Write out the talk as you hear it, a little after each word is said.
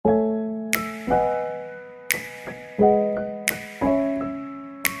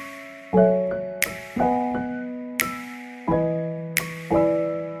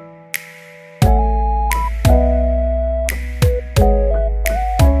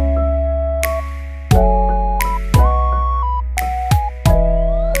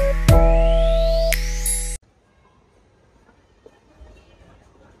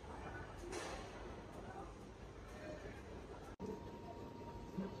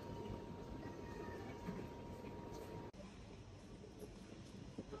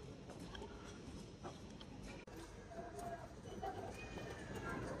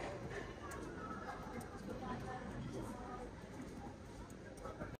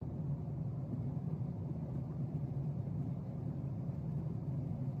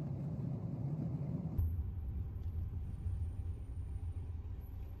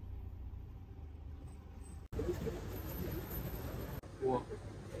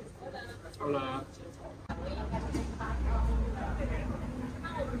Hola.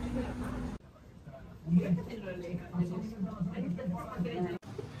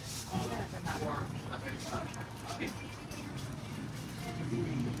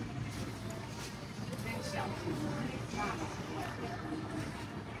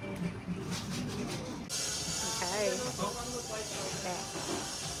 Okay.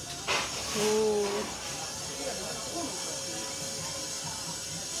 Ooh.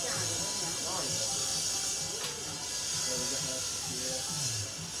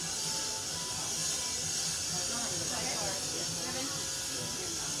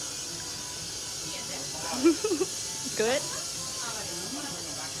 Good.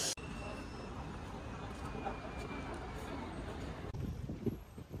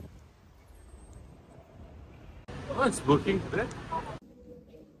 Oh, it's working today.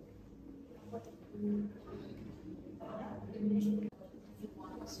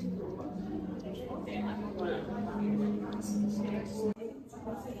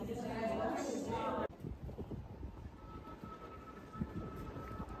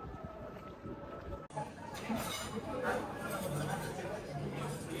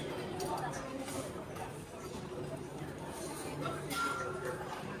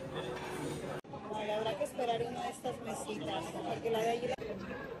 Habrá que esperar una de estas mesitas, porque la de allí...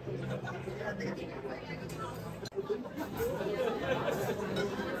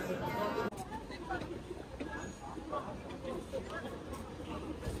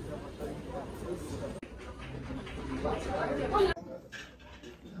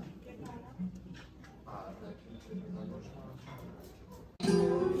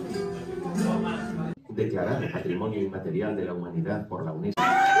 Declarado Patrimonio Inmaterial de la Humanidad por la UNESCO.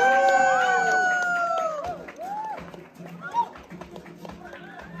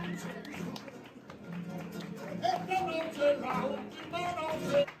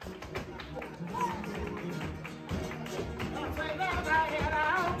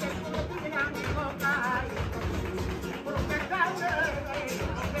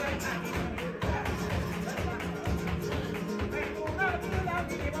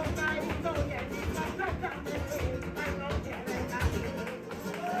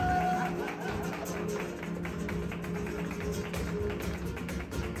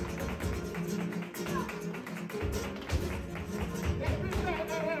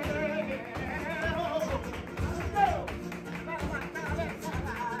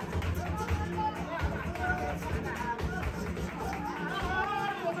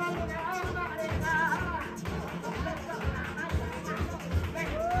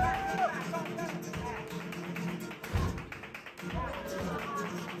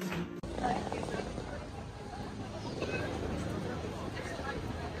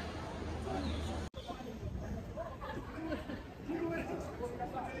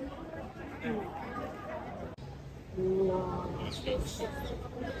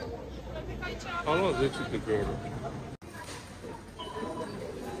 How long does it take to grow?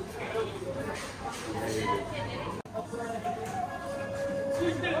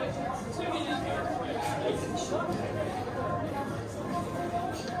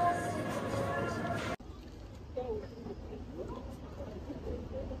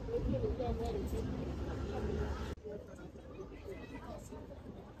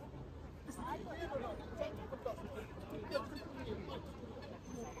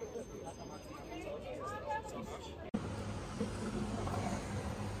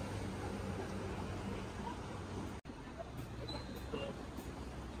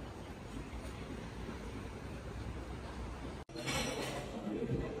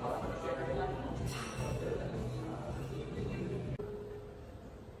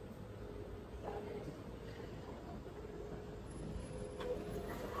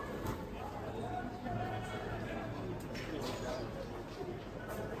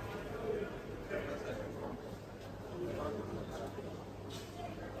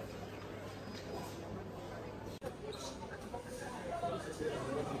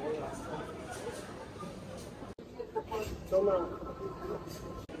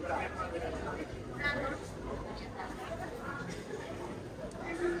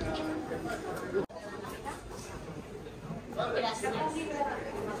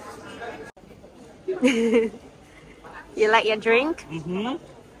 You like your drink? Mm-hmm.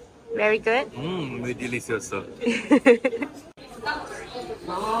 Very good. Muy delicioso.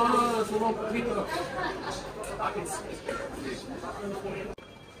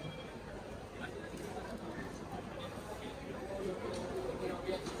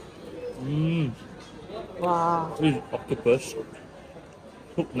 Wow. This is octopus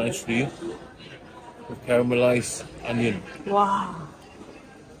cooked nicely with caramelized onion. Wow.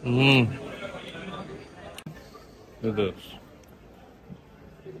 Mmm. It is.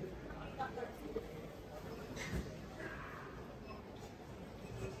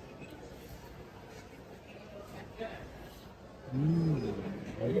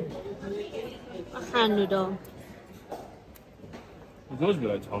 Han noodle. It goes with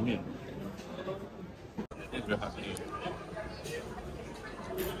like 炒面. It's very hard to eat.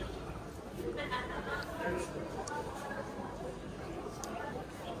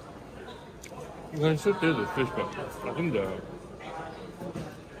 You can still taste the fish, but I think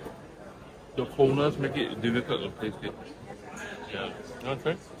the coldness make it difficult to taste it. Yeah. You want to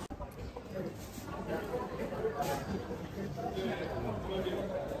try?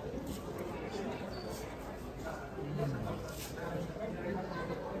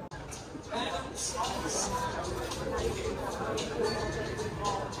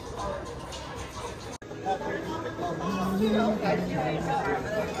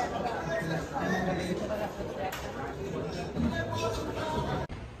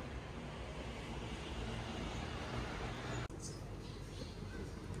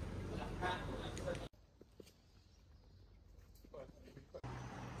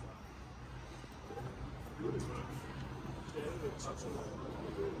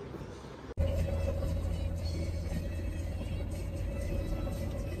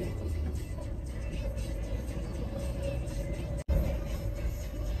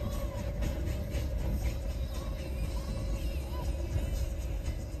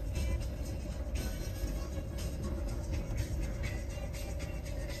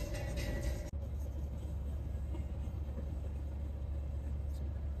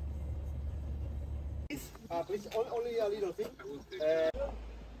 Please, only a little thing.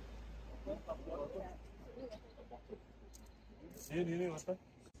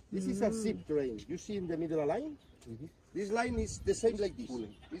 This is a zip train. You see in the middle a line? This line is the same like this.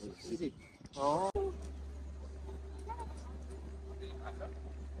 This is it. Oh.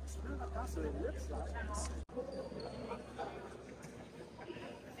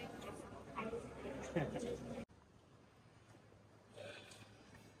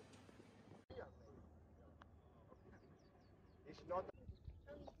 It's not.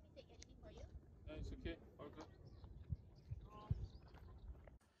 It's okay. All good.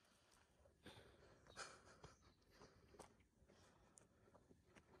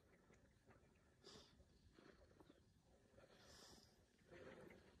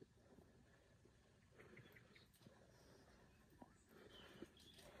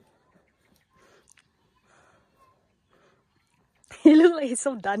 He looks like he's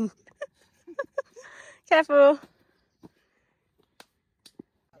so done. Careful.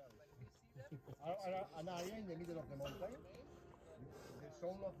 An area in the middle of the mountain. The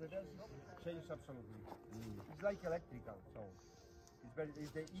sound of the bells changes absolutely. It's like electrical sound.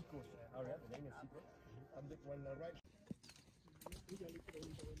 It's the Ecos area, the name is Ecos. And when I arrive.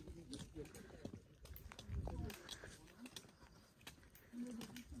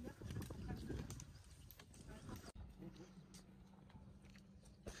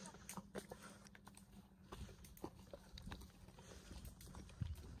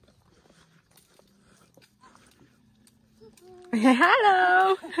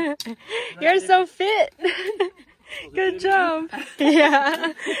 Hello. You're so fit. Good job.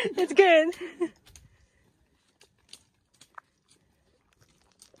 Yeah, it's good.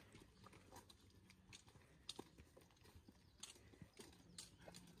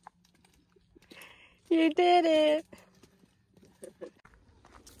 You did it.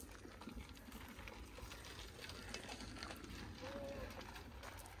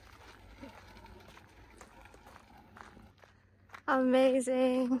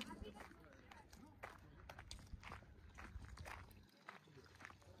 Amazing.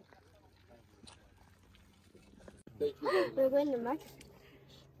 We're going to market.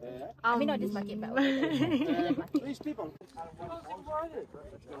 I mean, not this market, but Please, people.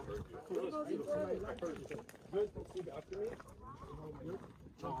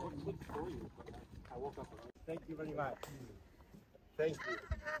 Thank you very much. Thank you.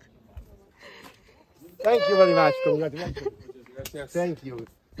 Thank you very much. Congratulations. Thank you.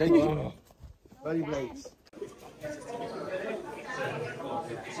 Thank you. Very great.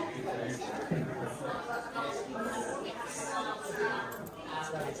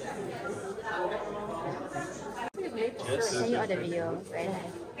 Can you order video? Very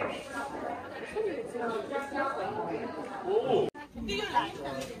nice.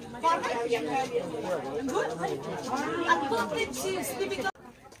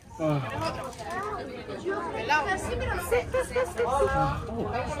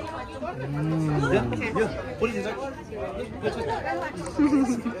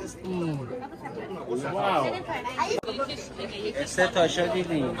 Wow. Essa é taxa de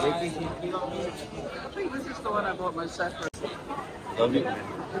linho. This is the one I bought myself. Lovely.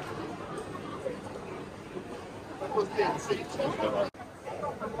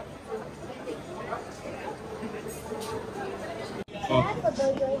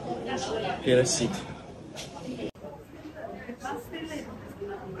 Pera City.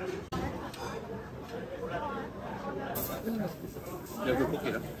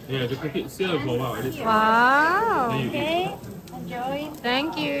 Yeah, the cookie is still for a while. Wow. Then you eat. Okay, enjoy.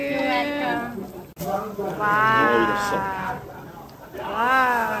 Thank you. You're welcome. Wow.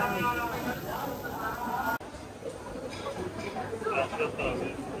 Wow.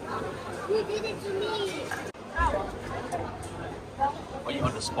 You did it to me. Are you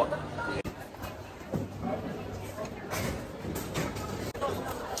on the spot?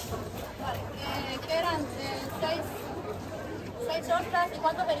 ¿Qué eran? Seis ostras y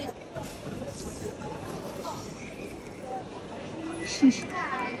cuánto pedís.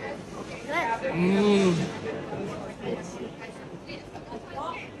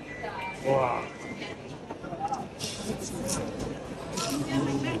 Wow.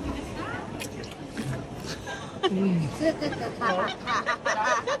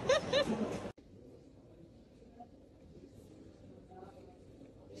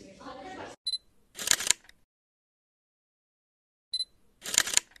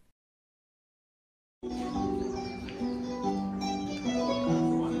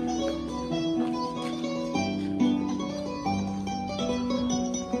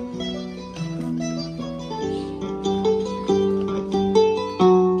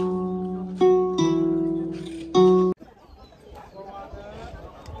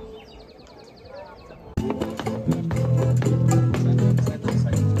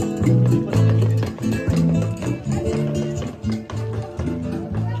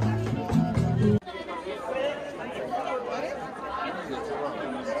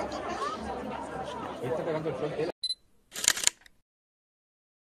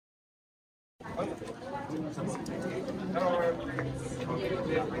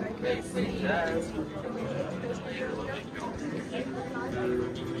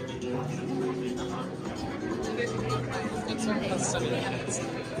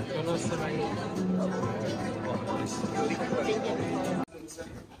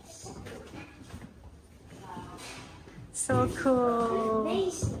 So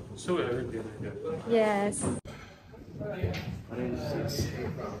cool. So everything. Yes.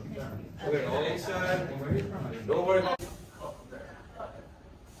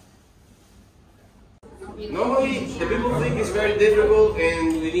 Normally, the people think it's very difficult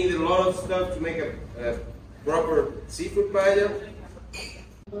and we need a lot of stuff to make a proper seafood paella.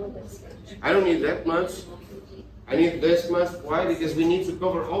 I don't need that much. I need this much. Why? Because we need to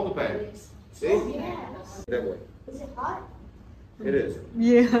cover all the pan. See? That way. Is it hot? It is.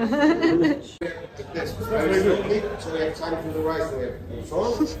 Yeah. This very quickly, so we have time for the rice to have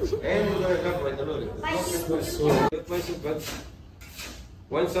salt, and we're going to cover it a little bit. Good places, but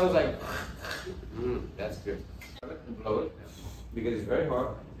one sounds like, that's good. Blow it, because it's very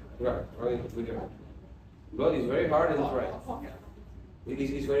hard. Right, with your hand. Blood is very hard and it's right.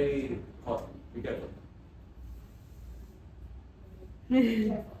 It's very hot. Be careful.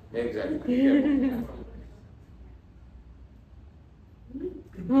 Exactly. Be careful.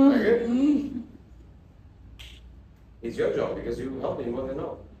 Like it? It's your job because you help me more than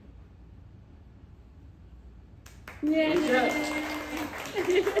know.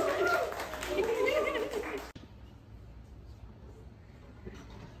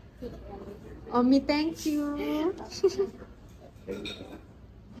 Omi, thank you.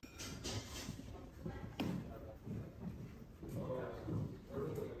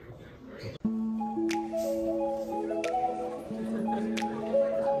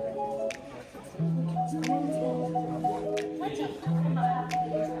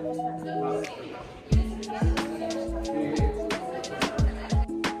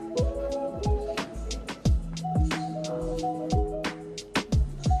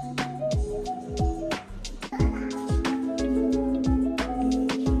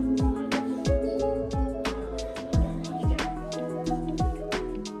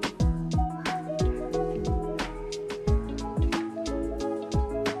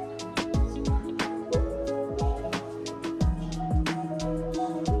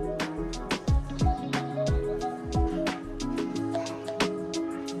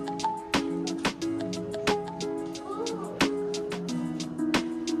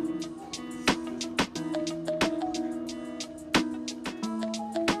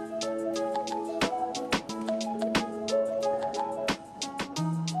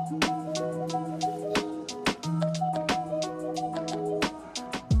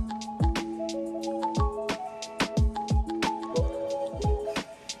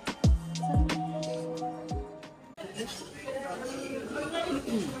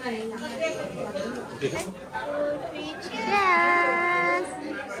 First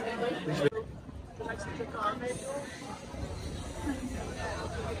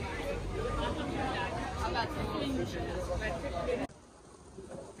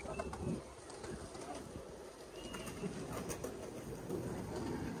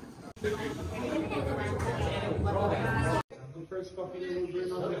coffee will be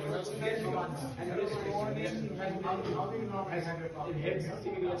another and this morning it hits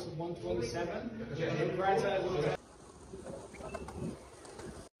Figueres 127. The price has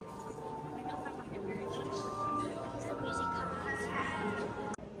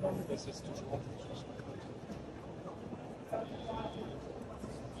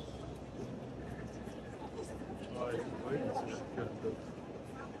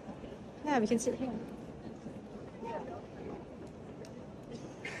Yeah, we can sit here.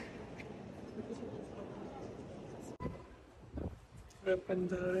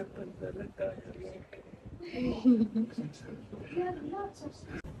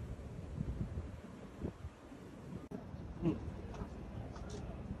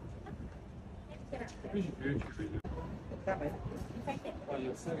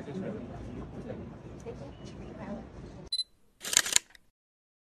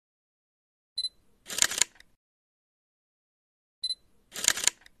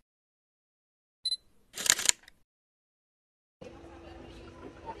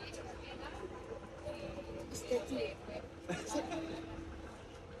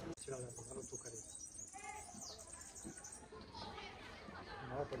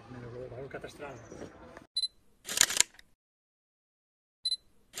 no, porque me lo valor catastral.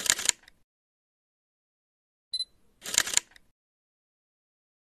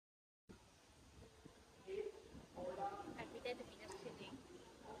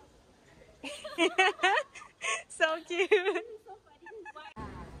 So cute.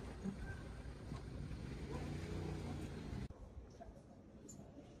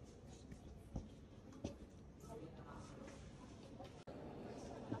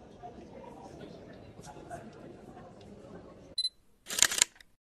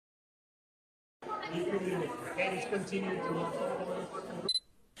 Let's continue to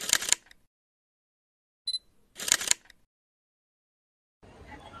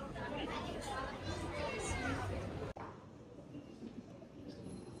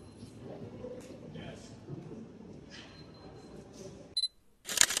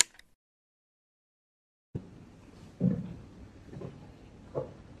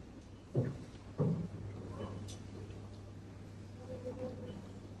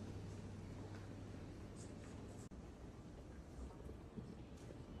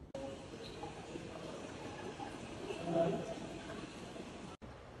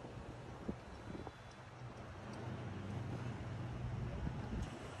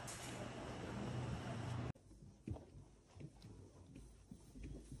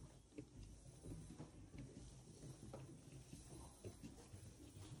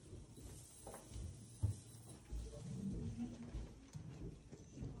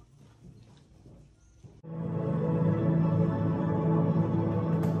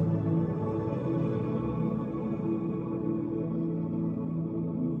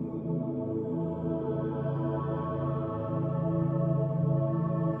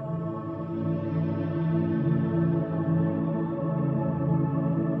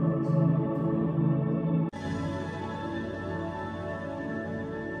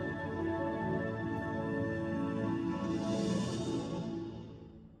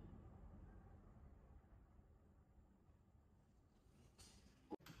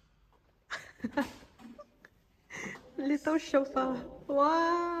Little chauffeur.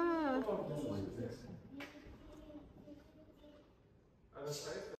 Wow. Other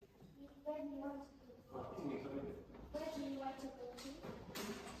side?